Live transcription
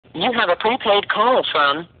You have a prepaid call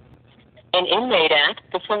from an inmate at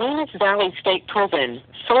the Salinas Valley State Prison,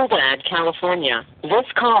 Soledad, California. This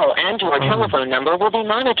call and your telephone number will be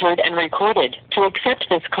monitored and recorded. To accept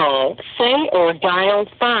this call, say or dial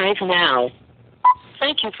 5 now.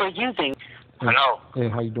 Thank you for using. Hello.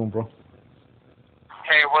 Hey, how you doing, bro?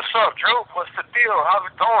 Hey, what's up, Drew? What's the deal? How's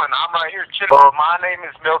it going? I'm right here chilling. My name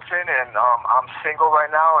is Milton, and I'm single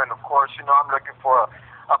right now, and of course, I'm looking for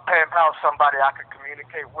a pen pal, somebody I can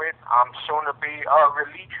communicate with. I'm soon to be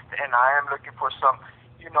released, and I am looking for some,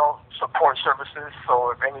 support services.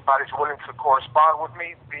 So if anybody's willing to correspond with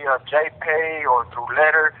me via JPay or through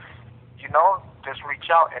letter, just reach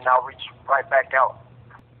out, and I'll reach right back out.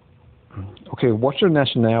 Okay, what's your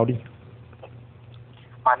nationality?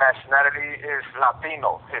 My nationality is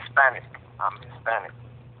Latino, Hispanic. I'm Hispanic.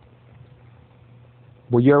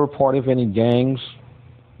 Were you ever part of any gangs,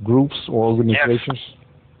 groups, or organizations? Yes.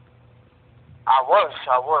 I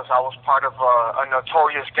was part of a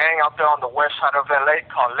notorious gang out there on the west side of LA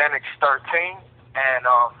called Lennox 13, and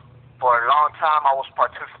for a long time I was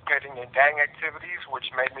participating in gang activities, which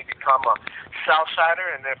made me become a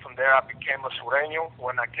Southsider, and then from there I became a Sureño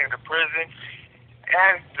when I came to prison.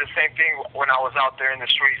 And the same thing when I was out there in the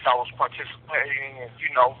streets, I was participating in,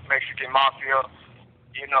 Mexican mafia,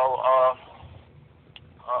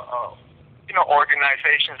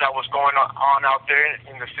 organizations that was going on out there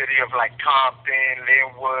in the city of like Compton,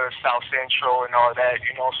 Linwood, South Central, and all that,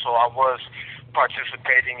 So I was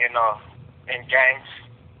participating in gangs.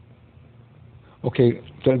 Okay,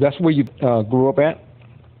 so that's where you grew up at?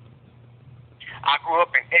 I grew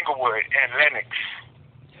up in Inglewood and Lennox.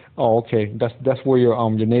 Oh, okay. That's where your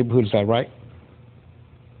neighborhood is at, right?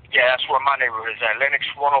 Yeah, that's where my neighborhood is at, Lennox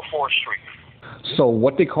 104th Street. So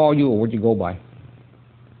what they call you, or what you go by?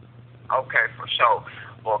 Okay, for sure.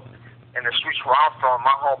 Well, in the streets where I'm from,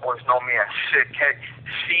 my homeboys know me as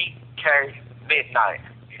CK Midnight.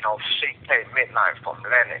 CK Midnight from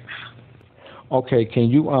Lennox. Okay, can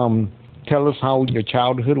you tell us how your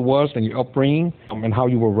childhood was and your upbringing and how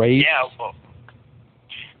you were raised? Yeah, well,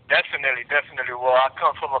 definitely. Well, I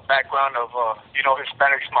come from a background of,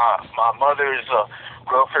 Hispanics. My mother is a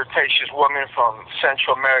real flirtatious woman from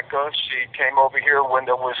Central America. She came over here when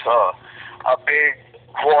there was a big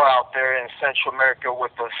war out there in Central America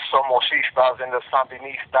with the Somocistas and the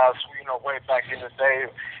Sandinistas. Way back in the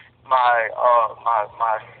day, my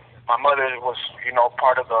mother was,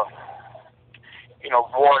 part of the,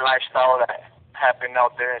 war lifestyle that happened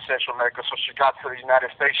out there in Central America. So she got to the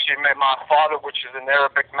United States. She met my father, which is an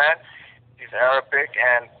Arabic man. He's Arabic,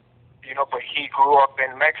 and but he grew up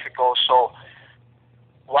in Mexico. So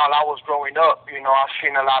while I was growing up, I've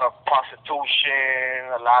seen a lot of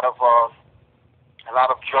prostitution, a lot of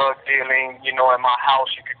drug dealing. In my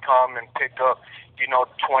house, you could come and pick up,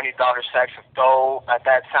 $20 sacks of dope. At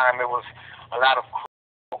that time, it was a lot of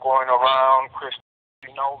crystal going around. Crystal,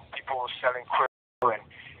 people were selling crystal, and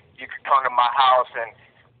you could come to my house and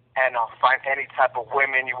find any type of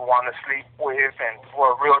women you want to sleep with, and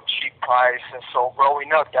for a real cheap price. And so,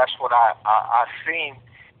 growing up, that's what I seen.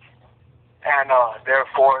 And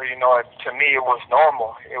therefore, to me, it was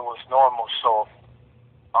normal. So,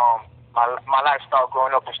 my lifestyle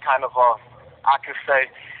growing up was kind of, I could say,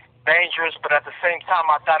 dangerous, but at the same time,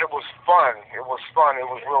 I thought it was fun. It was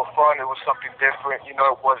real fun. It was something different. It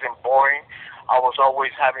wasn't boring. I was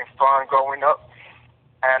always having fun growing up.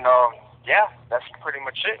 And, that's pretty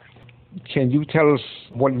much it. Can you tell us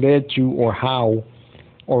what led you, or how,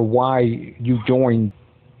 or why you joined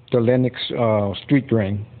the Lennox street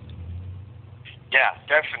gang? Yeah,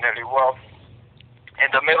 definitely. Well,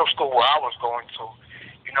 in the middle school where I was going to,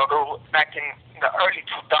 back in the early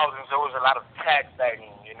 2000s, there was a lot of tag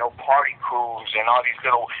bagging, party crews and all these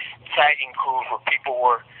little tagging crews where people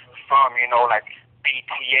were from, like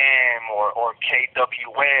BTM or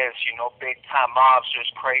KWS, big time mobsters,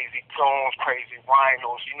 crazy tunes, crazy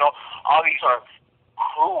rhinos, all these are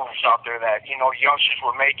crews out there that, youngsters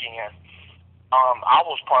were making. And I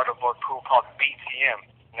was part of a crew called BTM.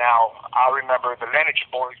 Now, I remember the Lennox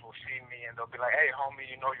boys will see me and they'll be like, hey, homie,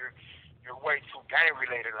 you're way too gang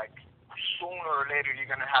related. Like, sooner or later, you're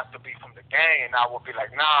going to have to be from the gang. And I will be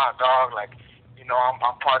like, nah, dog, like,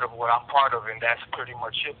 I'm part of what I'm part of, and that's pretty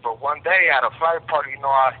much it. But one day at a flight party,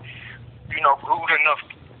 I, grew enough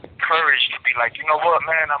courage to be like, you know what,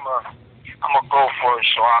 man, I'm a go for it.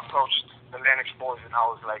 So I approached the Lennox boys, and I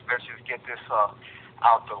was like, let's just get this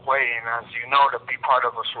out the way. And as you know, to be part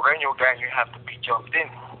of a Sureño gang, you have to be jumped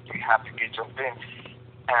in. You have to get jumped in.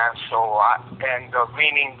 And so, the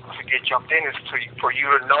meaning to get jumped in is for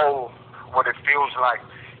you to know what it feels like,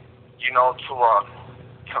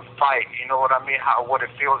 to fight. You know what I mean? What it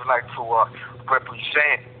feels like to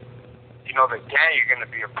represent the gang you're going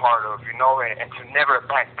to be a part of, and to never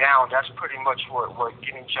back down. That's pretty much what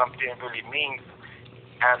getting jumped in really means.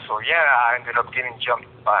 And so, yeah, I ended up getting jumped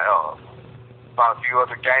by a few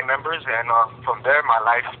other gang members, and from there, my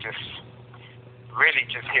life really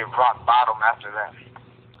just hit rock bottom after that.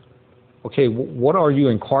 Okay, what are you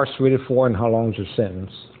incarcerated for, and how long is your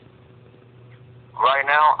sentence? Right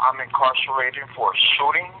now, I'm incarcerated for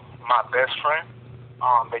shooting my best friend.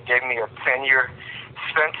 They gave me a 10-year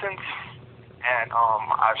sentence, and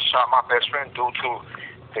I shot my best friend due to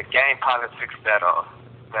the gang politics that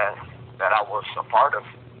I was a part of.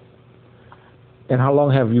 And how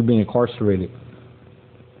long have you been incarcerated?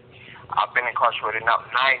 I've been incarcerated now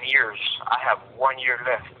 9 years. I have 1 year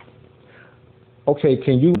left. Okay,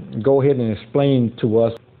 can you go ahead and explain to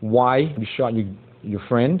us why you shot your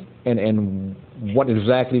friend, and what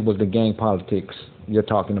exactly was the gang politics you're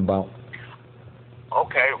talking about?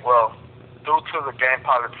 Okay, well, due to the gang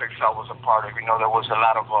politics I was a part of, there was a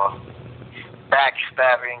lot of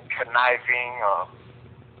backstabbing, conniving,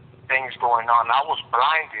 things going on. I was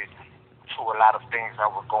blinded to a lot of things that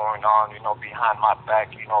were going on, behind my back.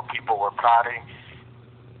 People were plotting,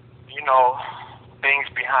 things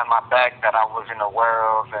behind my back that I wasn't aware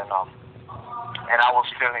of, and I was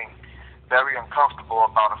feeling very uncomfortable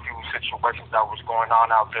about a few situations that was going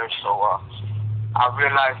on out there. So I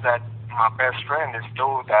realized that my best friend, this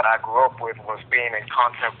dude that I grew up with, was being in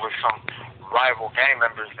contact with some rival gang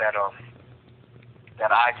members that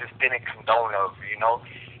I just didn't condone of,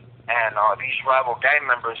 And these rival gang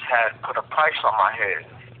members had put a price on my head.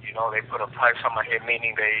 They put a price on my head,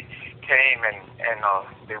 meaning they came and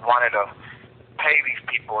they wanted to pay these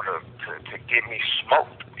people to get me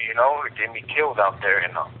smoked, to get me killed out there.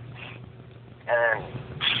 And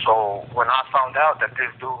so when I found out that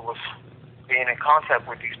this dude was being in contact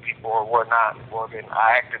with these people or whatnot, well, then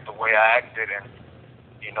I acted the way I acted, and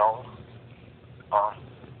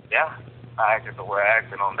I acted the way I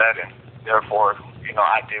acted on that, and therefore,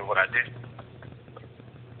 I did what I did.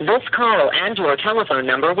 This call and your telephone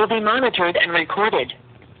number will be monitored and recorded.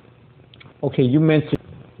 Okay, you mentioned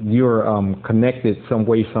you're connected some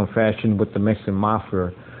way, some fashion with the Mexican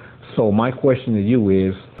Mafia. So my question to you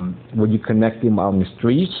is, were you connected out in the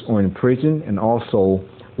streets or in prison? And also,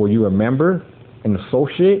 were you a member, an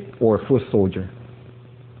associate, or a foot soldier?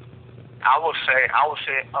 I would say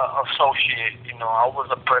associate. I was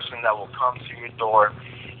a person that would come to your door,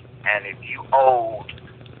 and if you owed,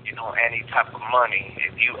 any type of money,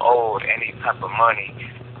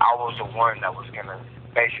 I was the one that was gonna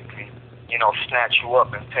basically, snatch you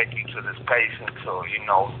up and take you to this place until,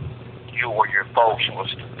 you or your folks was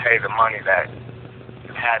to pay the money that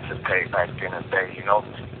you had to pay back then and there,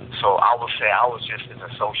 So I would say I was just an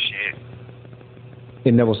associate.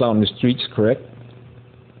 And that was out in the streets, correct?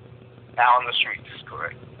 Out on the streets,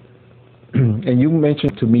 correct. And you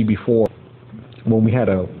mentioned to me before, when we had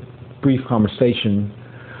a brief conversation,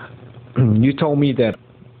 you told me that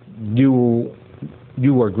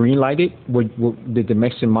you were green lighted. Did the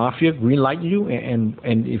Mexican Mafia green light you? And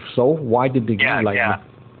if so, why did they green light you?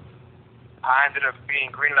 I ended up being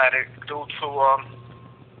green lighted due to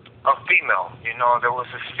a female. There was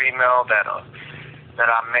this female that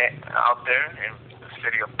I met out there in the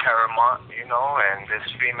city of Paramount. And this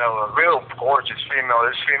female, a real gorgeous female.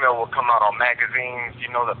 This female will come out on magazines.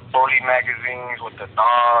 The bully magazines with the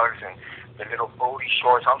dogs and the little booty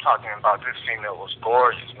shorts. I'm talking about this female was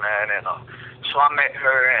gorgeous, man. And so I met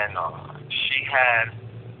her, and she had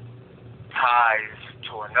ties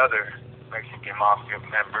to another Mexican Mafia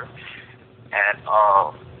member. And,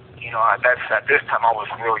 at this time I was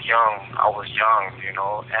real young.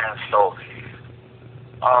 And so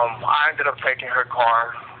I ended up taking her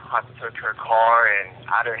car. I took her car, and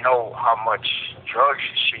I didn't know how much drugs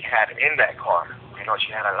she had in that car.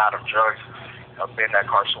 She had a lot of drugs up in that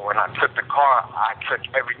car. So when I took the car, I took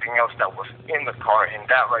everything else that was in the car, and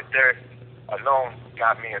that right there alone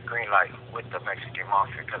got me a green light with the Mexican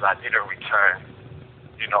Mafia, because I didn't return,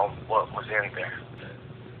 what was in there.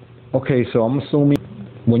 Okay, so I'm assuming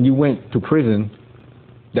when you went to prison,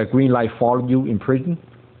 that green light followed you in prison?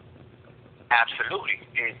 Absolutely,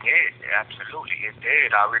 it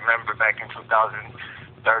did. I remember back in 2013,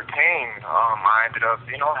 I ended up,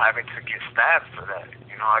 having to get stabbed for that.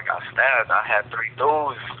 I got stabbed. I had 3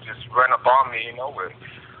 dudes just run up on me,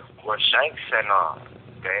 with shanks, and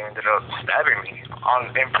they ended up stabbing me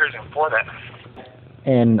in prison for that.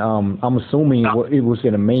 And I'm assuming it was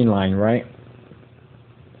in the main line, right?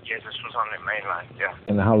 Yes, this was on the main line, yeah.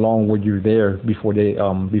 And how long were you there before they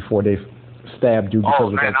stabbed you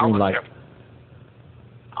because of that green light?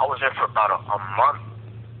 I was there for about a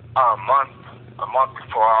month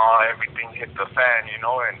before everything hit the fan, and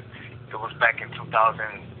It was back in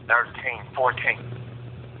 2013, 14.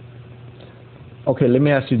 Okay, let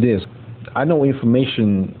me ask you this. I know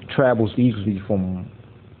information travels easily from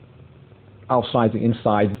outside to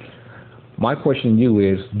inside. My question to you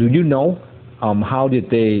is, do you know how did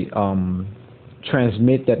they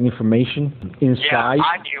transmit that information inside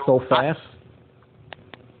I knew. so fast?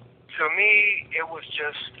 To me, it was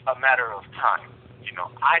just a matter of time.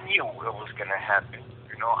 I knew it was going to happen.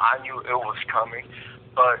 I knew it was coming.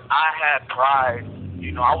 But I had pride.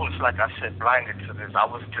 I was, like I said, blinded to this. I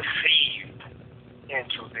was deceived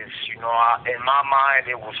into this. In my mind,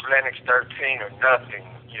 it was Lennox 13 or nothing,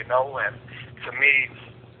 and to me,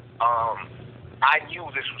 I knew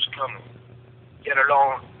this was coming. Yet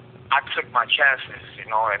alone, I took my chances, and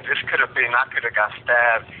this could have been, I could have got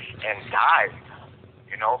stabbed and died,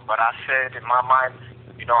 but I said in my mind,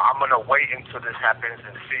 I'm going to wait until this happens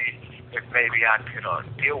and see if maybe I could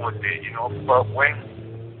deal with it, but when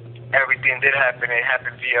everything did happen, it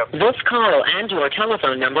happened via... This call and your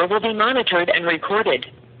telephone number will be monitored and recorded.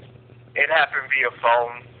 It happened via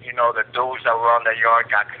phone. The dudes that were on the yard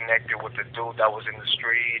got connected with the dude that was in the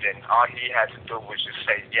street, and all he had to do was just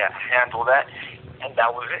say, yeah, handle that, and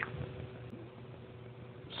that was it.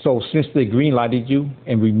 So since they green lighted you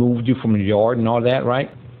and removed you from the yard and all that, right?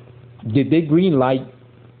 Did they green light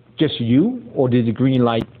just you, or did they green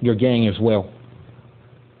light your gang as well?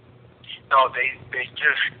 No, they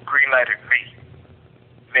just green lighted me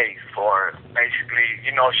for basically,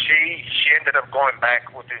 she ended up going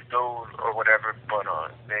back with this dude or whatever, but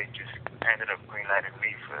they just ended up green lighting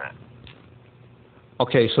me for that.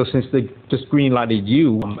 Okay, so since they just green lighted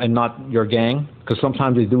you and not your gang, because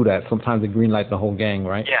sometimes they do that. Sometimes they green light the whole gang,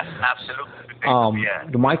 right? Yeah, absolutely.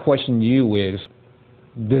 Yeah. My question to you is,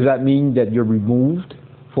 does that mean that you're removed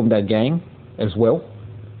from that gang as well?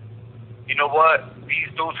 You know what?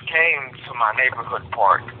 These dudes came to my neighborhood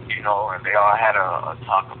park, and they all had a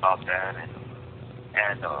talk about that, and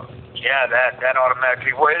yeah, that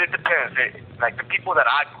automatically. Well, it depends. Like the people that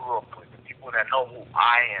I grew up with, the people that know who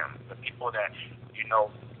I am, the people that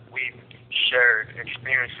we've shared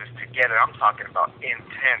experiences together. I'm talking about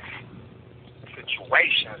intense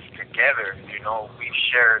situations together. We've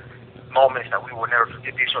shared moments that we will never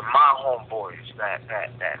forget. These are my homeboys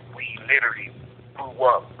that we literally grew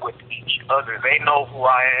up with each other. They know who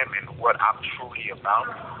I am and what I'm truly about.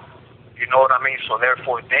 You know what I mean? So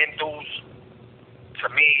therefore, them dudes, to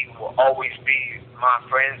me, will always be my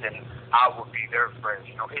friends, and I will be their friends.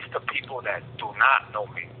 It's the people that do not know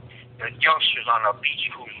me. The youngsters on a beach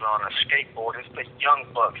cruiser on a skateboard. It's the young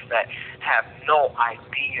bucks that have no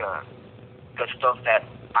idea the stuff that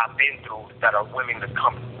I've been through, that are willing to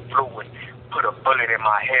come through and put a bullet in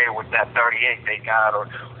my head with that 38 they got or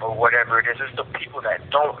whatever it is. It's the people that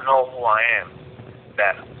don't know who I am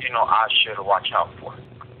that, I should watch out for.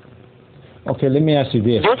 Okay, let me ask you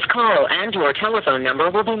this. This call and your telephone number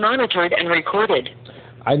will be monitored and recorded.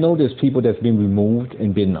 I know there's people that's been removed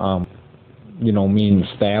and been, mean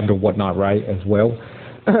stabbed or whatnot, right, as well.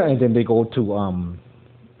 And then they go to,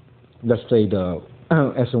 let's say the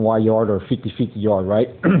S&Y yard or 50-50 yard, right?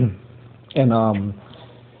 And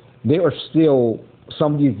there are still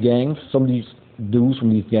some of these gangs, some of these dudes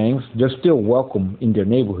from these gangs, they're still welcome in their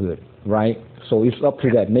neighborhood, right? So it's up to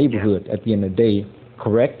that neighborhood at the end of the day,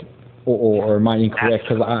 correct? Or am I incorrect?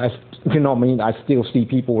 Because I still see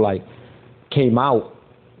people like came out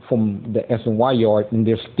from the S&Y yard and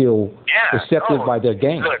they're still accepted by their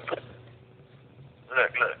gang. Look.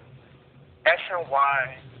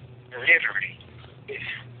 S&Y literally is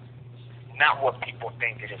not what people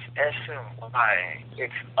think it is. S&Y,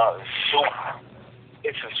 it's a zoo.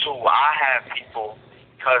 It's a zoo. I have people,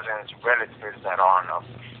 cousins, relatives that are on the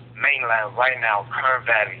mainland right now, Kern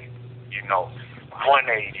Valley,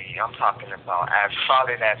 180. I'm talking about as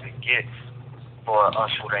solid as it gets for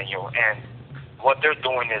us Sureño. And what they're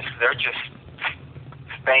doing is they're just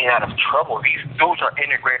staying out of trouble. These dudes are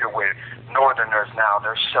integrated with Northerners now.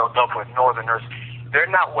 They're sealed up with Northerners. They're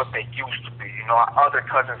not what they used to be. Other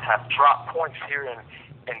cousins have dropped points here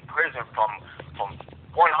in prison from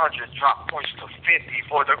 100 drop points to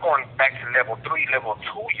 50, or they're going back to level 3, level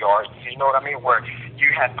 2 yards. You know what I mean? Where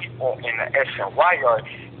you have people in the S&Y yard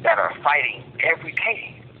that are fighting every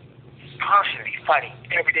day, constantly fighting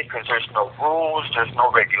every day because there's no rules, there's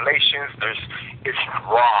no regulations, it's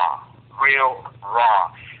raw, real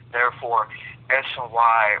raw. Therefore,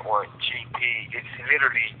 S&Y or GP, it's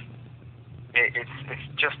literally, it's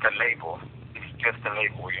just a label. Just a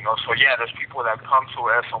label, So yeah, there's people that come to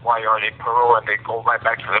S&Y or they parole and they go right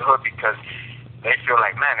back to the hood because they feel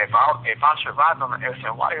like, man, if I survived on the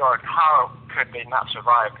S&Y yard, how could they not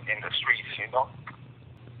survive in the streets,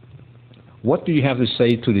 What do you have to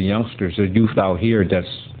say to the youngsters, the youth out here that's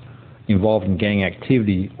involved in gang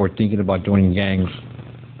activity or thinking about joining gangs?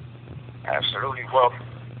 Absolutely. Well,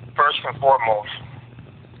 first and foremost,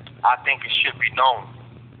 I think it should be known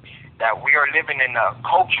that we are living in a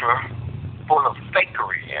culture full of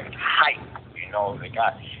fakery and hype. You know,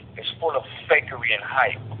 it's full of fakery and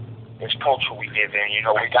hype. This culture we live in, you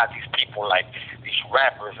know, we got these people like these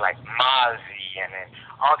rappers like Mozzie and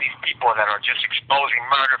all these people that are just exposing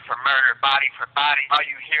murder for murder, body for body. All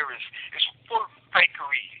you hear is it's full of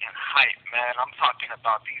fakery and hype, man. I'm talking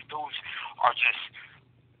about these dudes are just,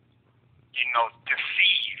 you know,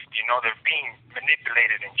 deceived. You know, they're being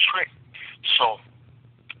manipulated and tricked. So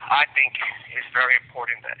I think it's very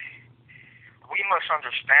important that we must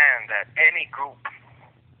understand that any group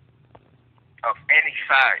of any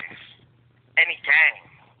size, any gang,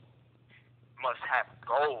 must have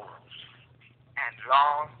goals and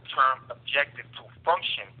long-term objectives to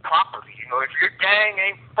function properly. You know, if your gang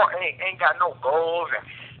ain't got no goals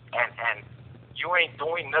and you ain't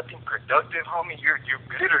doing nothing productive, homie, you're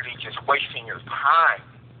literally just wasting your time.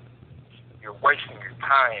 You're wasting your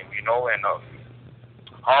time, you know. And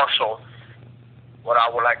also, what I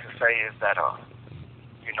would like to say is that,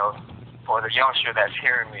 you know, for the youngster that's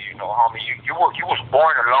hearing me, you know, homie, you was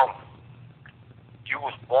born alone. You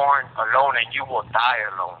was born alone and you will die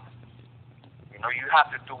alone. You know, you have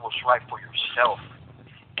to do what's right for yourself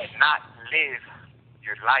and not live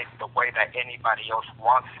your life the way that anybody else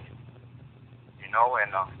wants it. You know,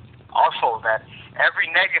 and also that every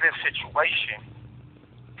negative situation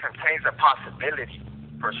contains a possibility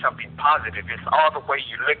for something positive. It's all the way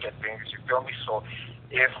you look at things, you feel me? So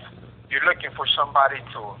if you're looking for somebody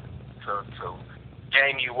to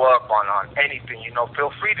game you up on anything, you know,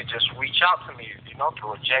 feel free to just reach out to me, you know,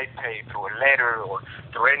 through a JPay, through a letter, or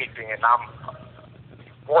through anything, and I'm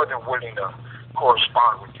more than willing to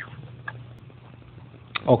correspond with you.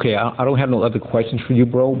 Okay, I don't have no other questions for you,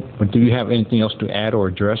 bro, but do you have anything else to add or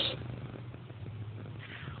address?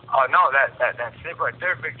 No, that's it right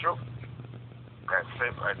there, Big Drew. That's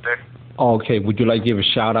it right there. Okay, would you like to give a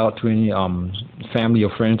shout out to any family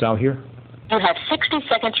or friends out here? You have 60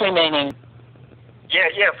 seconds remaining.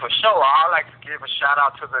 Yeah, for sure. I'd like to give a shout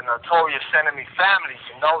out to the Notorious Enemy family,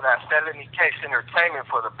 you know, that's Felony Case Entertainment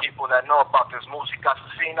for the people that know about this Música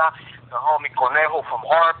Asesina, the homie Conejo from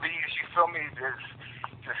Arby's, you feel me? This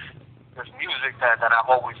music that I've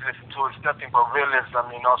always listened to, it's nothing but realism,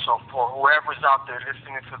 you know, so for whoever's out there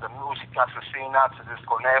listening to the Música Asesina, to this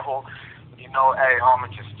Conejo, you know, hey, homie,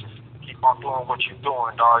 just keep on doing what you're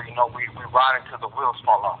doing, dog. You know, we riding till the wheels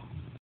fall off.